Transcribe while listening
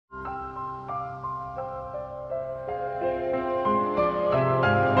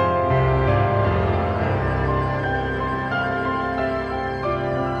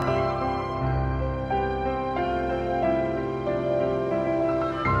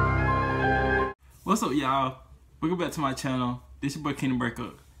What's up, y'all? Welcome back to my channel. This your boy Kingdom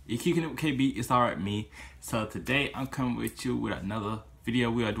Breakup. You're kicking it with KB, it's alright me. So today I'm coming with you with another video.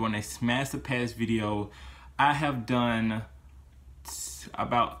 We are doing a smashorpass video. I have done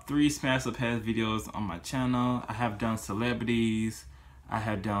about 3 smashorpass videos on my channel. I have done celebrities, I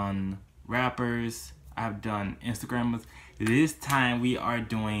have done rappers, I have done Instagrammers. This time we are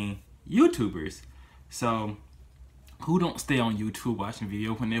doing YouTubers. So who don't stay on YouTube watching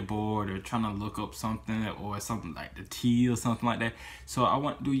videos when they're bored or trying to look up something or something like the tea or something like that. So I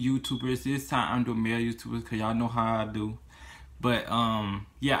want to do YouTubers. This time I'm doing male YouTubers because y'all know how I do. But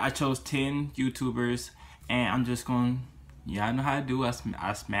yeah, I chose 10 YouTubers and I'm just going, y'all know how I do. I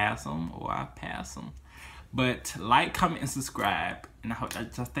smash them or I pass them. But like, comment, and subscribe. And I hope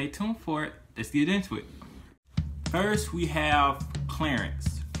that y'all stay tuned for it. Let's get into it. First we have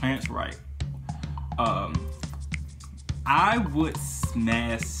Clarence Wright. I would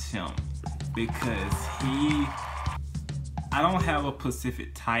smash him because I don't have a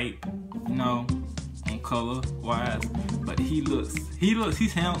specific type, you know, on color wise, but he's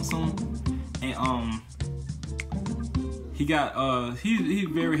handsome, and he's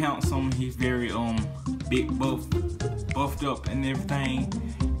very handsome. He's very big, buffed up and everything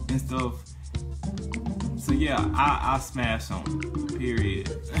and stuff. So yeah, I smash him. Period.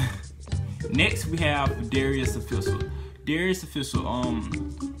 Next we have Darius Official. Darius Official,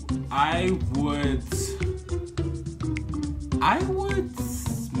 I would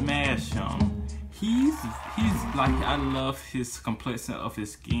smash him. He's like, I love his complexion of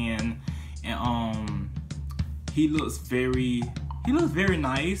his skin, and he looks very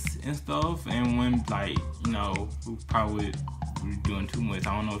nice and stuff. And when, like, you know, we probably doing too much.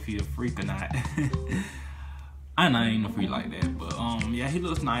 I don't know if he's a freak or not. I ain't no freak like that, but yeah, he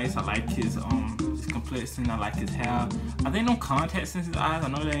looks nice. I like his complexion. I like his hair. I think no contacts in his eyes. I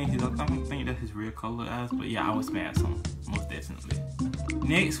know that ain't his. I don't think that's his real color eyes, but yeah, I would smash him most definitely.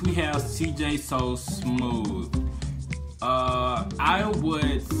 Next we have CJ So Smooth. I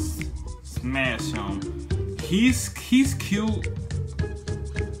would smash him. He's cute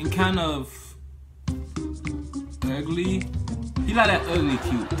and kind of ugly. He like that ugly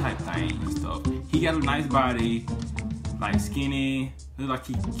cute type thing and stuff. He got a nice body, like skinny, look like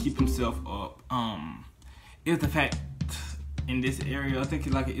he keep himself up. It's the fact in this area, I think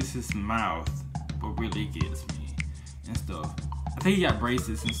it's his mouth what really gets me and stuff. I think he got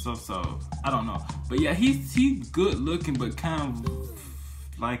braces and stuff, so I don't know. But yeah, he's good looking, but kind of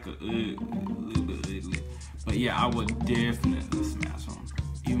like a little bit ugly. But yeah, I would definitely smash him,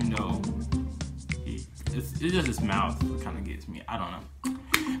 even though it's just his mouth that kind of gets me. I don't know.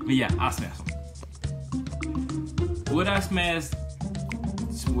 But yeah, I'll smash him. Would I smash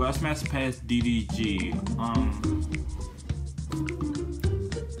past DDG?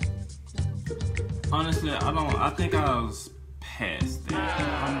 Honestly, I think I was past that.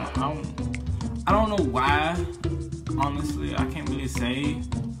 I don't know why. Honestly, I can't really say.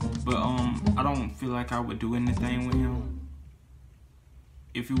 But I don't feel like I would do anything with him.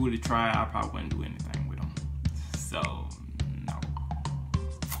 If he would have tried, I probably wouldn't do anything with him. So no.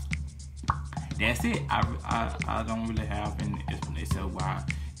 That's it. I don't really have any explanation why.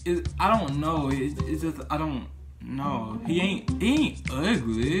 I don't know. It's just I don't know. He ain't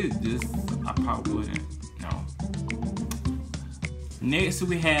ugly. It's just I probably wouldn't. No. Next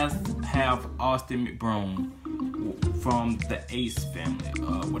we have Austin Mcbroom from the Ace family.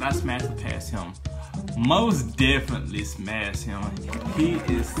 Would I smash past him? Most definitely smash him. He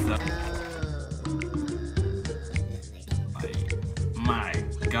is like, my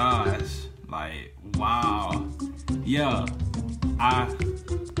gosh, like, wow. Yeah,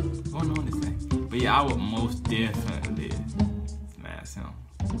 going on this thing. But yeah, I would most definitely smash him.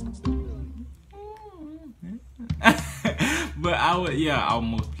 But I would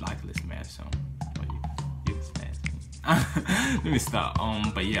most likely smash him. But you can smash me. Let me stop.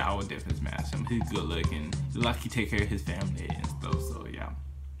 But yeah, I would definitely smash him. He's good looking. Like he take care of his family and stuff. So yeah,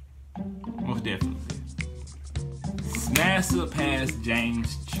 most definitely. Smashorpass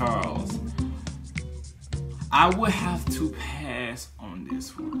James Charles. I would have to pass on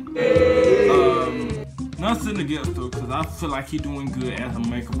this one. Nothing against her, because I feel like he's doing good as a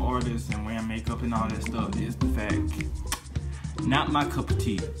makeup artist and wearing makeup and all that stuff. Is the fact, not my cup of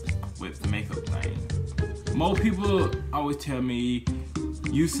tea with the makeup thing. Most people always tell me,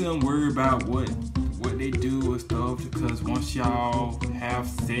 you shouldn't worry about what they do and stuff, because once y'all have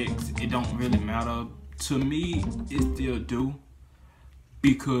sex, it don't really matter. To me, it still do,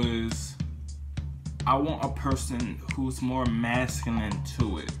 because I want a person who's more masculine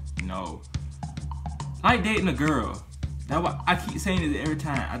to it, you know. Like dating a girl. That's why I keep saying it every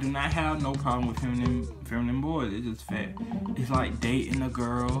time. I do not have no problem with filming them boys. It's just fact. It's like dating a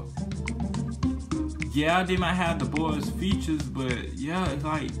girl. Yeah, they might have the boys' features, but yeah, it's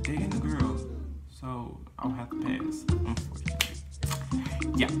like dating a girl. So I'll have to pass, unfortunately.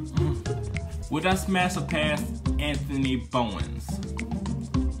 Yeah. Would I smash or pass Anthony Bowens?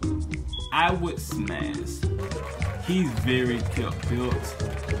 I would smash. He's very built.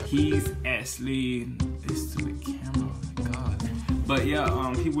 He's actually, it's the camera, God. But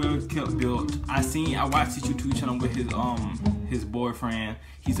yeah, he will kept built. I watched his YouTube channel with his boyfriend.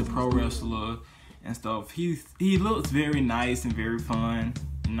 He's a pro wrestler and stuff. He looks very nice and very fun,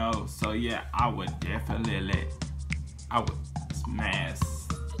 you know. So yeah, I would definitely smash.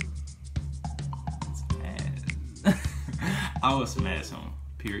 I would smash him.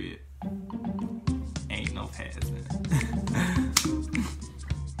 Period. Ain't no passing.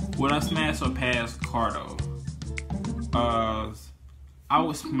 Would I smash or pass Cardo? I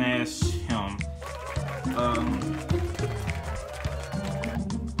would smash him.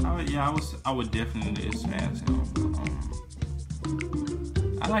 I would definitely smash him.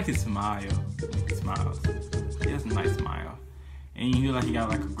 I like his smile. He smiles. He has a nice smile, and you feel like he got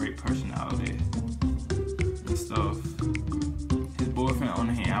like a great personality and stuff. His boyfriend, on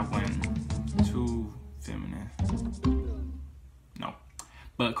the hand, I went too feminine. No,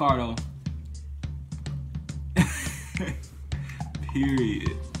 but Cardo.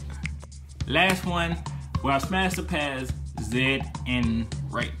 Period. Last one. Where I smash or pass Zed and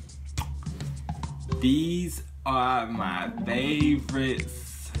Ray. These are my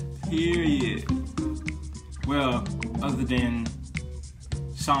favorites. Period. Well, other than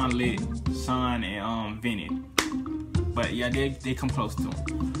Sean and Vinny. But yeah, they come close to him.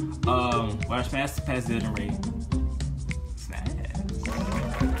 Where I smash or pass Zed and Ray. Smash.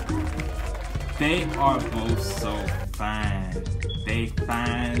 They are both so fine. They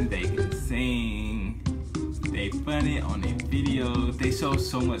fine, they can sing, they funny on their videos, they show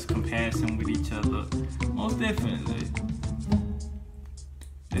so much compassion with each other. Most definitely.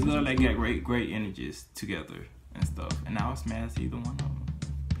 They look like they got great energies together and stuff. And I would smash either one of them.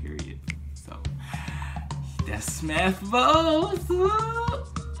 Period. So that's smash votes.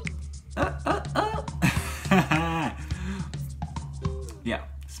 Yeah,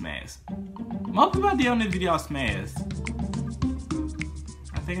 smash. Most people I did on this video smash.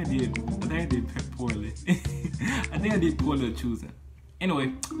 I think I did poorly. I think I did poorly choosing.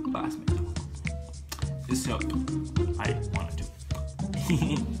 Anyway, bye smash. It's up. I wanted to.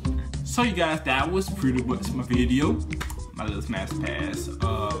 So you guys, that was pretty much my video. My little smash pass.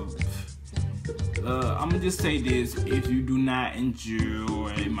 I'm gonna just say this: if you do not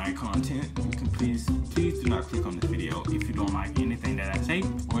enjoy my content, you can please do not click on this video. If you don't like anything that I say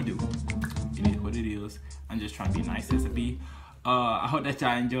or do, it is what it is. I'm just trying to be nice as a bee. I hope that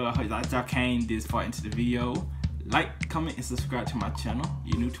y'all enjoy. I hope that y'all came this far into the video. Like, comment, and subscribe to my channel.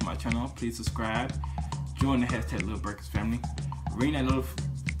 You're new to my channel, please subscribe. Join the hashtag Little Breakers family. Ring that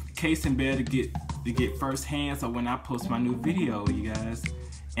notification bell to get first hands on when I post my new video, you guys.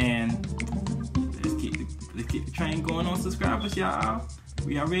 And let's get the train going on subscribers, y'all.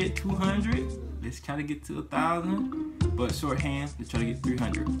 We already at 200. Let's try to get to 1,000. But shorthand, let's try to get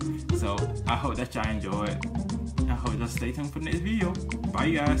 300. So I hope that y'all enjoyed. I hope y'all stay tuned for the next video. Bye,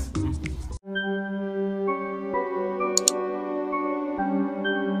 you guys.